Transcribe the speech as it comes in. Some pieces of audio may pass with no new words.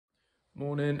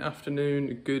Morning,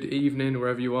 afternoon, good evening,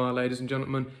 wherever you are, ladies and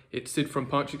gentlemen. It's Sid from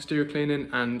Parks Exterior Cleaning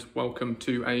and welcome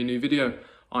to a new video.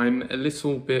 I'm a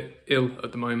little bit ill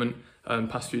at the moment.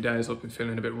 Past few days I've been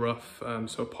feeling a bit rough,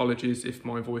 so apologies if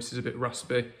my voice is a bit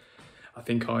raspy. I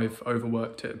think I've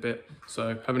overworked it a bit.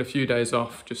 So having a few days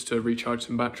off just to recharge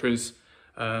some batteries,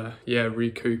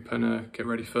 recoup and get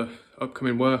ready for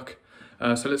upcoming work.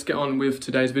 So let's get on with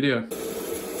today's video.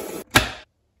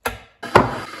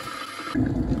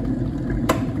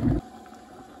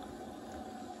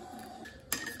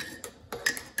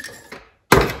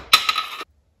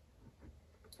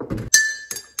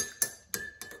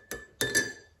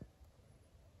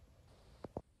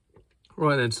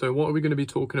 Right then, so what are we going to be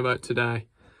talking about today?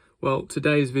 Well,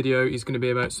 today's video is going to be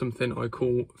about something I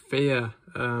call fear,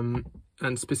 and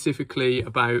specifically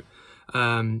about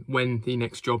when the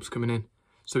next job's coming in.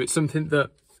 So it's something that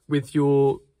if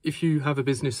you have a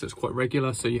business that's quite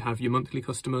regular, so you have your monthly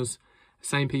customers,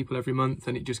 same people every month,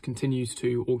 and it just continues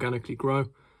to organically grow.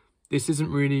 This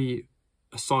isn't really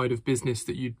a side of business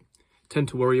that you tend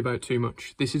to worry about too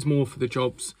much. This is more for the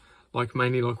jobs,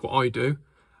 mainly like what I do.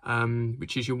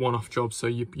 Which is your one-off job, so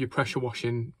your pressure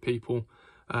washing people.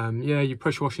 Your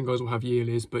pressure washing guys will have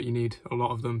yearlies, but you need a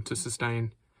lot of them to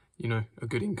sustain, a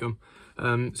good income.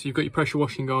 So you've got your pressure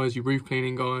washing guys, your roof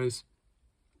cleaning guys,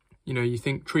 you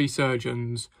think tree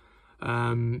surgeons,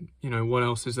 what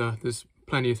else is there? There's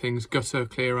plenty of things, gutter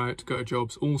clear out, gutter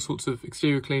jobs, all sorts of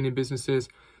exterior cleaning businesses,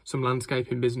 some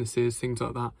landscaping businesses, things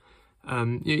like that.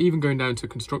 Even going down to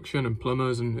construction and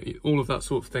plumbers and all of that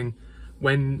sort of thing.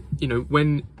 When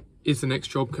is the next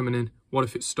job coming in? What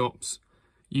if it stops?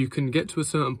 You can get to a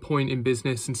certain point in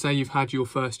business and say you've had your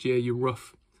first year, your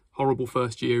rough, horrible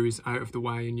first year is out of the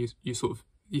way, and you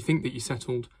think that you're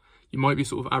settled. You might be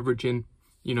sort of averaging,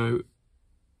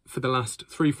 for the last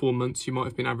 3-4 months, you might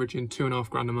have been averaging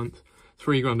 £2.5 a month,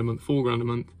 £3 grand a month, £4 grand a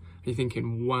month. And you're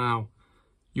thinking, wow,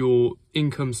 your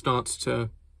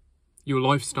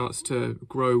life starts to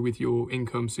grow with your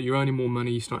income, so you're earning more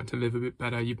money, you're starting to live a bit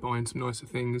better, you're buying some nicer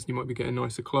things, you might be getting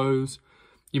nicer clothes,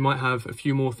 you might have a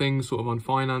few more things sort of on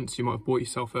finance, you might have bought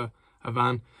yourself a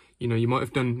van, you might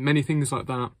have done many things like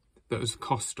that has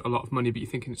cost a lot of money, but you're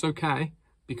thinking it's okay,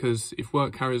 because if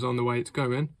work carries on the way it's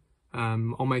going,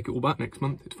 I'll make it all back next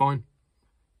month, it's fine.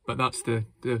 But that's the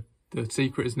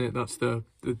secret, isn't it? That's the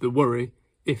worry.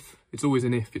 If, it's always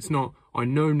an if. It's not, I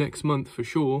know next month for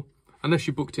sure, unless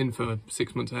you're booked in for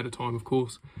 6 months ahead of time, of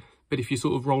course. But if you're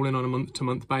sort of rolling on a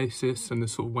month-to-month basis and they're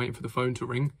sort of waiting for the phone to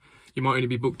ring, you might only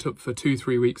be booked up for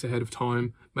 2-3 weeks ahead of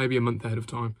time, maybe a month ahead of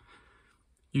time.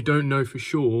 You don't know for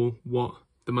sure what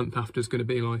the month after is going to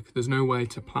be like. There's no way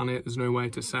to plan it. There's no way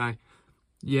to say,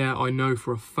 yeah, I know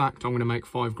for a fact I'm going to make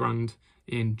 £5 grand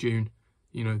in June.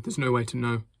 There's no way to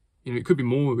know. It could be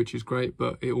more, which is great,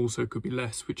 but it also could be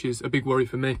less, which is a big worry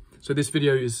for me. So this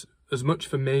video is as much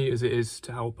for me as it is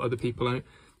to help other people out.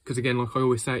 Because again, like I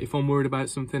always say, if I'm worried about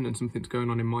something and something's going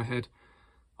on in my head,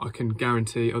 I can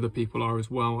guarantee other people are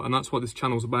as well. And that's what this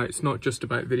channel's about. It's not just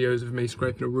about videos of me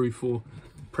scraping a roof or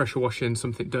pressure washing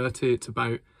something dirty. It's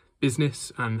about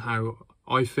business and how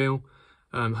I feel,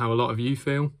 how a lot of you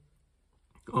feel,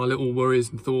 our little worries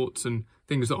and thoughts and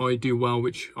things that I do well,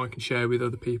 which I can share with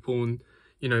other people. And,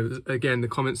 again, the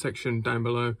comment section down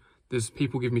below, there's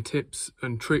people give me tips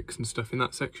and tricks and stuff in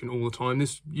that section all the time.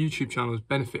 This YouTube channel has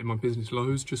benefited my business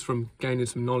loads just from gaining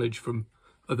some knowledge from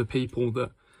other people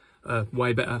that are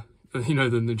way better,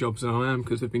 than the jobs that I am,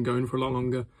 because they've been going for a lot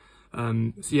longer.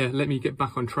 So yeah, let me get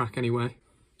back on track anyway.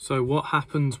 So what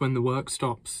happens when the work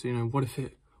stops? What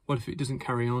if it doesn't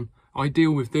carry on? I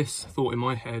deal with this thought in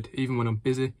my head even when I'm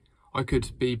busy. I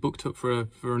could be booked up for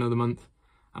another month.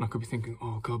 And I could be thinking,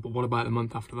 oh God, but what about the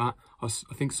month after that? I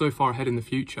think so far ahead in the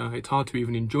future, it's hard to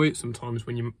even enjoy it sometimes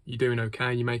when you're doing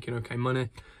okay, you're making okay money,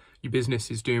 your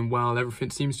business is doing well, everything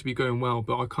seems to be going well,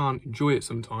 but I can't enjoy it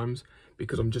sometimes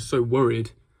because I'm just so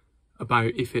worried about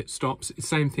if it stops. It's the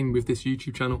same thing with this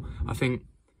YouTube channel. I think,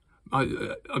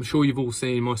 I'm sure you've all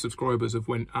seen my subscribers have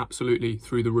went absolutely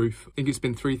through the roof. I think it's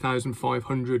been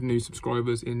 3,500 new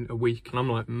subscribers in a week. And I'm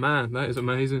like, man, that is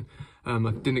amazing. I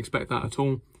didn't expect that at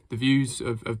all. The views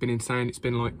have been insane. It's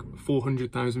been like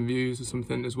 400,000 views or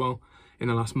something as well in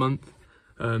the last month.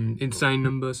 Insane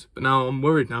numbers. But now I'm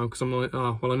worried now because I'm like,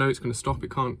 oh, well, I know it's going to stop.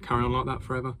 It can't carry on like that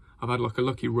forever. I've had like a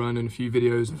lucky run and a few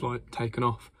videos have taken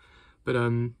off. But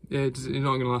yeah, it's not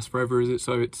going to last forever, is it?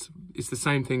 So it's the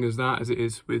same thing as that, as it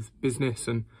is with business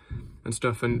and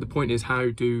stuff. And the point is, how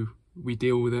do we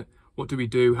deal with it? What do we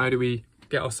do? How do we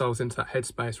get ourselves into that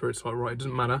headspace where it's like, right, it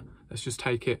doesn't matter. Let's just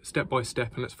take it step by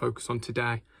step and let's focus on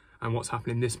today and what's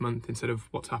happening this month instead of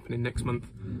what's happening next month.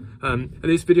 And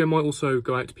this video might also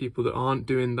go out to people that aren't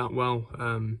doing that well.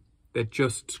 They're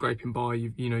just scraping by.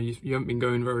 You haven't been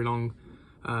going very long,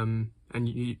 and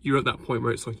you're at that point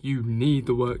where it's like you need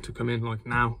the work to come in like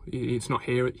now. It's not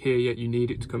here yet. You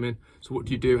need it to come in. So what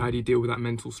do you do? How do you deal with that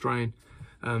mental strain?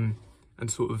 And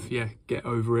sort of get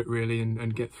over it really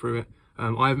and get through it.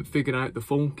 I haven't figured out the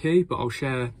full key, but I'll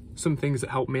share some things that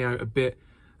helped me out a bit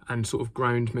and sort of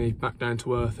ground me back down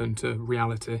to earth and to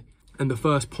reality. And the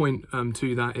first point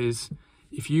to that is,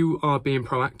 if you are being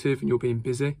proactive and you're being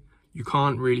busy, you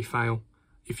can't really fail.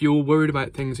 If you're worried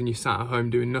about things and you sat at home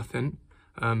doing nothing,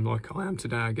 like I am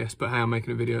today, I guess, but hey, I'm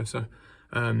making a video, so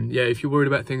if you're worried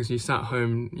about things and you sat at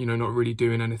home, not really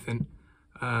doing anything,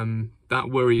 that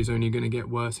worry is only going to get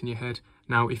worse in your head.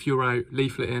 Now, if you're out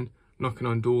leafleting, knocking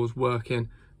on doors, working,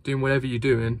 doing whatever you're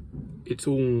doing, it's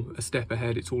all a step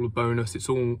ahead. It's all a bonus. It's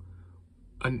all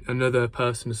another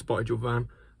person has spotted your van.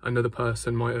 Another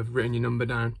person might have written your number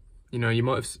down. You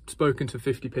might have spoken to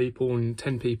 50 people and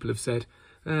 10 people have said,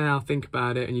 I'll think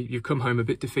about it. And you've come home a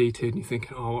bit defeated and you're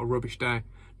thinking, oh, what a rubbish day.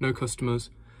 No customers.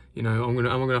 I'm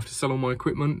gonna have to sell all my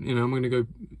equipment. I'm gonna go,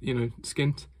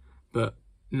 skint. But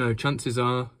no, chances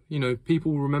are,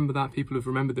 people will remember that. People have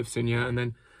remembered they've seen you, and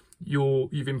then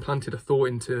you've implanted a thought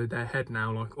into their head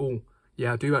now, like, oh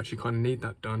yeah, I do actually kind of need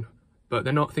that done. But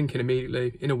they're not thinking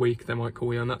immediately. In a week they might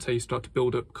call you, and that's how you start to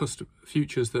build up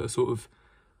futures that are sort of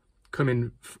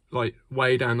coming like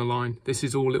way down the line. This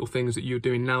is all little things that you're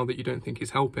doing now that you don't think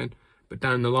is helping, but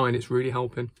down the line it's really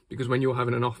helping, because when you're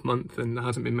having an off month and there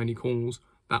hasn't been many calls,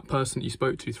 that person that you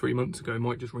spoke to 3 months ago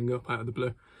might just ring up out of the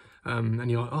blue, and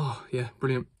you're like, oh yeah,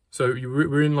 brilliant. So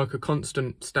we're in like a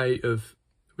constant state of,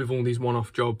 with all these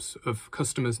one-off jobs, of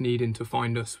customers needing to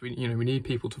find us. We need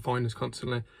people to find us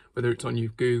constantly, whether it's on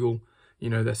Google,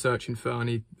 they're searching for, I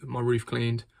need my roof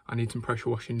cleaned, I need some pressure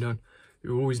washing done. We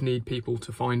always need people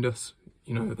to find us.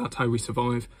 That's how we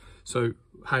survive. So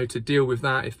how to deal with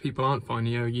that, if people aren't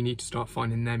finding you, you need to start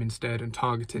finding them instead and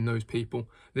targeting those people.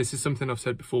 This is something I've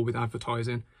said before with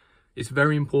advertising. It's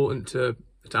very important to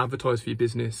advertise for your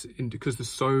business, because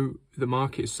the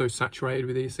market is so saturated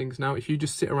with these things now. If you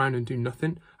just sit around and do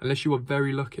nothing, unless you are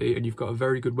very lucky and you've got a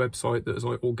very good website that is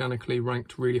like organically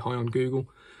ranked really high on Google,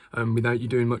 without you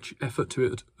doing much effort to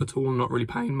it at all, not really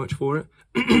paying much for it.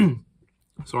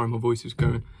 Sorry, my voice is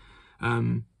going.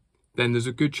 Then there's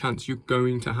a good chance you're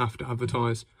going to have to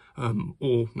advertise,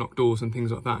 or knock doors and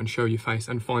things like that, and show your face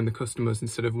and find the customers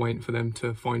instead of waiting for them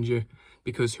to find you.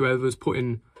 Because whoever's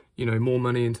putting more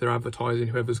money into their advertising,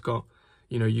 whoever's got,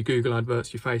 your Google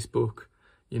adverts, your Facebook,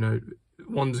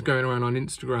 ones going around on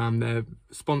Instagram, their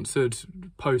sponsored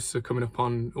posts are coming up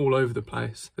on all over the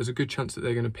place. There's a good chance that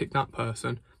they're going to pick that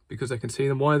person because they can see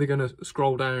them. Why are they going to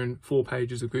scroll down 4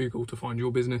 pages of Google to find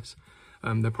your business?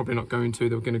 They're probably not going to.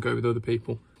 They're going to go with other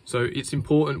people. So it's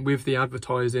important with the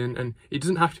advertising, and it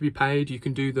doesn't have to be paid. You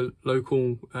can do the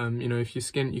local, if you're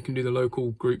skint, you can do the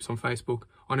local groups on Facebook.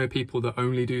 I know people that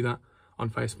only do that on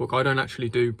Facebook. I don't actually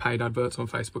do paid adverts on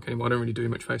Facebook anymore. I don't really do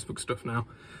much Facebook stuff now,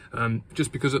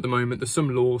 just because at the moment there's some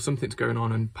law, something's going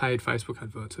on, and paid Facebook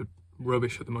adverts are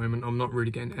rubbish at the moment. I'm not really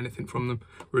getting anything from them.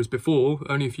 Whereas before,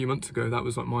 only a few months ago, that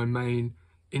was like my main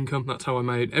income. That's how I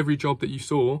made every job that you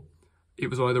saw. It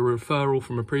was either a referral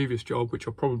from a previous job, which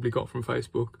I probably got from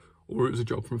Facebook, or it was a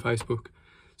job from Facebook.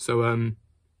 So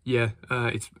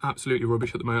it's absolutely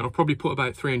rubbish at the moment. I've probably put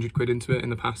about 300 quid into it in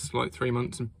the past like 3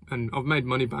 months, and I've made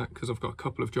money back because I've got a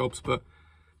couple of jobs, but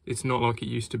it's not like it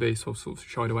used to be, so I've sort of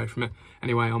shied away from it.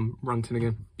 Anyway, I'm ranting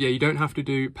again. Yeah, you don't have to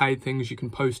do paid things. You can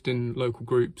post in local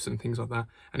groups and things like that.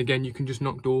 And again, you can just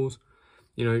knock doors.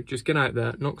 Just get out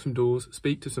there, knock some doors,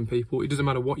 speak to some people. It doesn't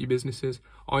matter what your business is.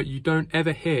 You don't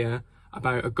ever hear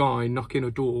about a guy knocking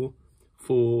a door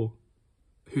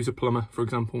who's a plumber, for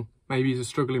example. Maybe he's a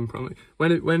struggling plumber.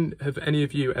 When have any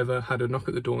of you ever had a knock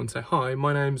at the door and say, hi,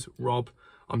 my name's Rob,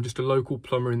 I'm just a local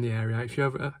plumber in the area. If you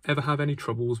ever have any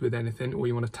troubles with anything, or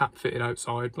you want a tap fitted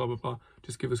outside, blah, blah, blah,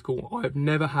 just give us a call. I have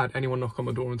never had anyone knock on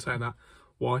my door and say that.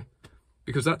 Why?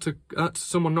 Because that's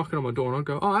someone knocking on my door, and I'd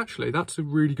go, oh, actually, that's a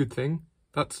really good thing.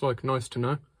 That's like nice to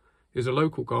know. He's a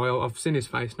local guy. I've seen his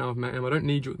face now, I've met him. I don't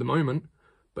need you at the moment,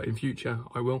 but in future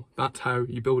I will. That's how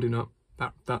you're building up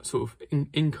that sort of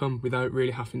income without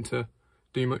really having to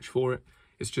do much for it.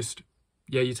 It's just,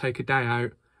 you take a day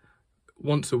out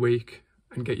once a week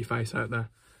and get your face out there.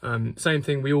 Same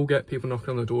thing, we all get people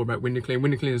knocking on the door about window cleaning.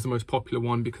 Window cleaning is the most popular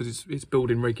one because it's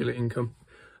building regular income.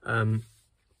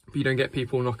 But you don't get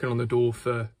people knocking on the door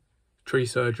for tree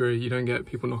surgery. You don't get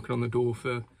people knocking on the door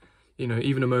for,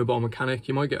 even a mobile mechanic.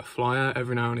 You might get a flyer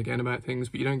every now and again about things,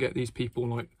 but you don't get these people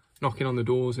like knocking on the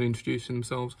doors and introducing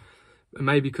themselves.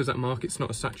 maybe because that market's not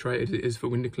as saturated as it is for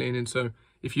window cleaning. So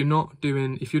if you're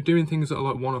doing things that are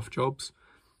like one-off jobs,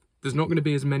 there's not going to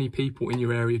be as many people in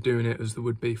your area doing it as there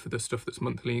would be for the stuff that's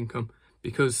monthly income,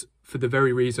 because for the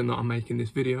very reason that I'm making this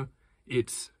video,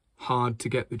 it's hard to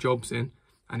get the jobs in,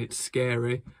 and it's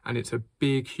scary, and it's a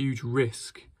big, huge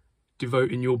risk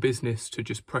devoting your business to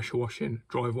just pressure washing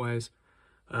driveways,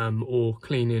 or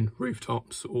cleaning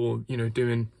rooftops, or, you know,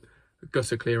 doing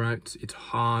gutter clear outs. It's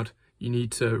hard. You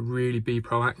need to really be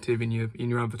proactive in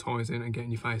your advertising and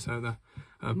getting your face out there.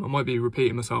 I might be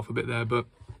repeating myself a bit there, but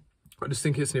I just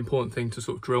think it's an important thing to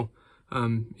sort of drill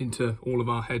into all of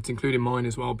our heads, including mine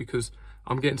as well, because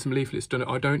I'm getting some leaflets done.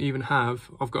 I've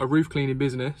got a roof cleaning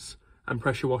business and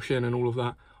pressure washing and all of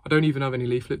that. I don't even have any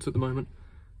leaflets at the moment.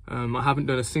 I haven't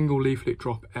done a single leaflet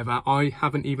drop ever. I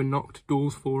haven't even knocked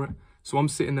doors for it. So I'm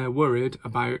sitting there worried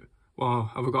about,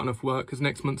 well, have I got enough work? Because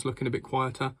next month's looking a bit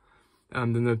quieter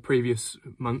than the previous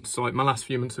months. So like my last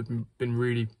few months have been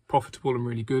really profitable and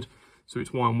really good. So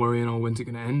it's why I'm worrying, oh, when's it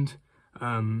going to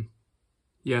end?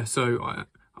 Yeah, so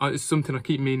it's something I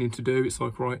keep meaning to do. It's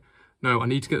like, right, no, I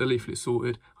need to get the leaflet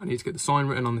sorted. I need to get the sign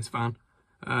written on this van.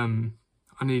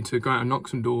 I need to go out and knock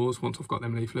some doors once I've got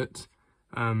them leaflets.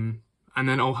 And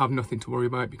then I'll have nothing to worry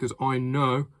about, because I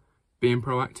know being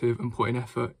proactive and putting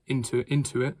effort into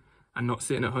it and not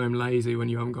sitting at home lazy when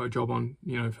you haven't got a job on,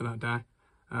 you know, for that day.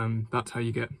 That's how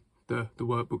you get the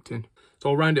work booked in. So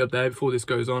I'll round it up there before this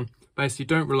goes on. Basically,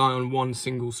 don't rely on one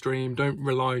single stream. Don't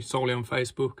rely solely on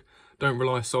Facebook. Don't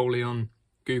rely solely on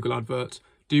Google adverts.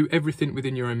 Do everything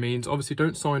within your own means. Obviously,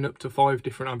 don't sign up to 5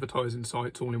 different advertising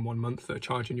sites all in 1 month that are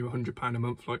charging you £100 a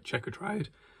month, like Checker Trade.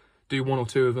 Do 1 or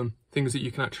 2 of them, things that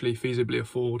you can actually feasibly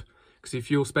afford. Because if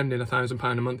you're spending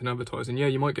 £1,000 a month in advertising, yeah,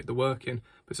 you might get the work in,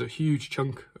 but it's a huge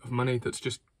chunk of money that's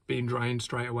just being drained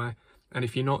straight away. And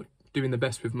if you're not doing the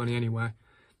best with money anyway,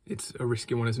 it's a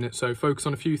risky one, isn't it? So focus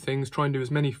on a few things. Try and do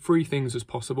as many free things as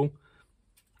possible.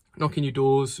 Knocking your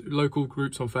doors, local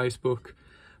groups on Facebook,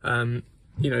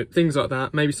 you know, things like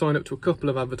that. Maybe sign up to a couple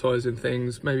of advertising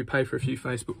things, maybe pay for a few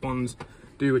Facebook ones,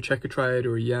 do a Checker Trade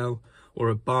or a Yell or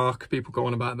a Bark. People go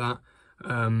on about that.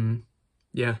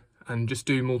 Yeah, and just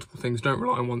do multiple things. Don't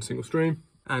rely on one single stream.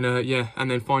 And yeah,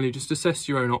 and then finally, just assess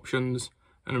your own options.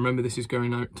 And remember, this is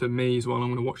going out to me as well.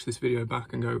 I'm going to watch this video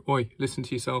back and go, oi, listen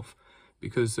to yourself,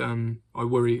 because I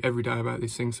worry every day about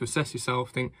these things. So assess yourself,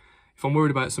 think, if I'm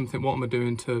worried about something, what am I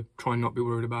doing to try and not be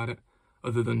worried about it,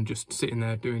 other than just sitting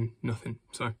there doing nothing?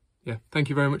 So yeah, thank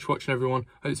you very much for watching, everyone.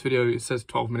 This video, it says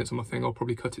 12 minutes on my thing. I'll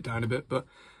probably cut it down a bit, but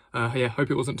yeah, hope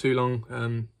it wasn't too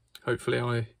long. Hopefully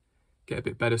I get a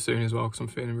bit better soon as well, because I'm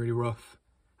feeling really rough.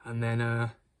 And then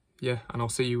yeah, and I'll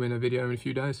see you in a video in a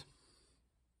few days.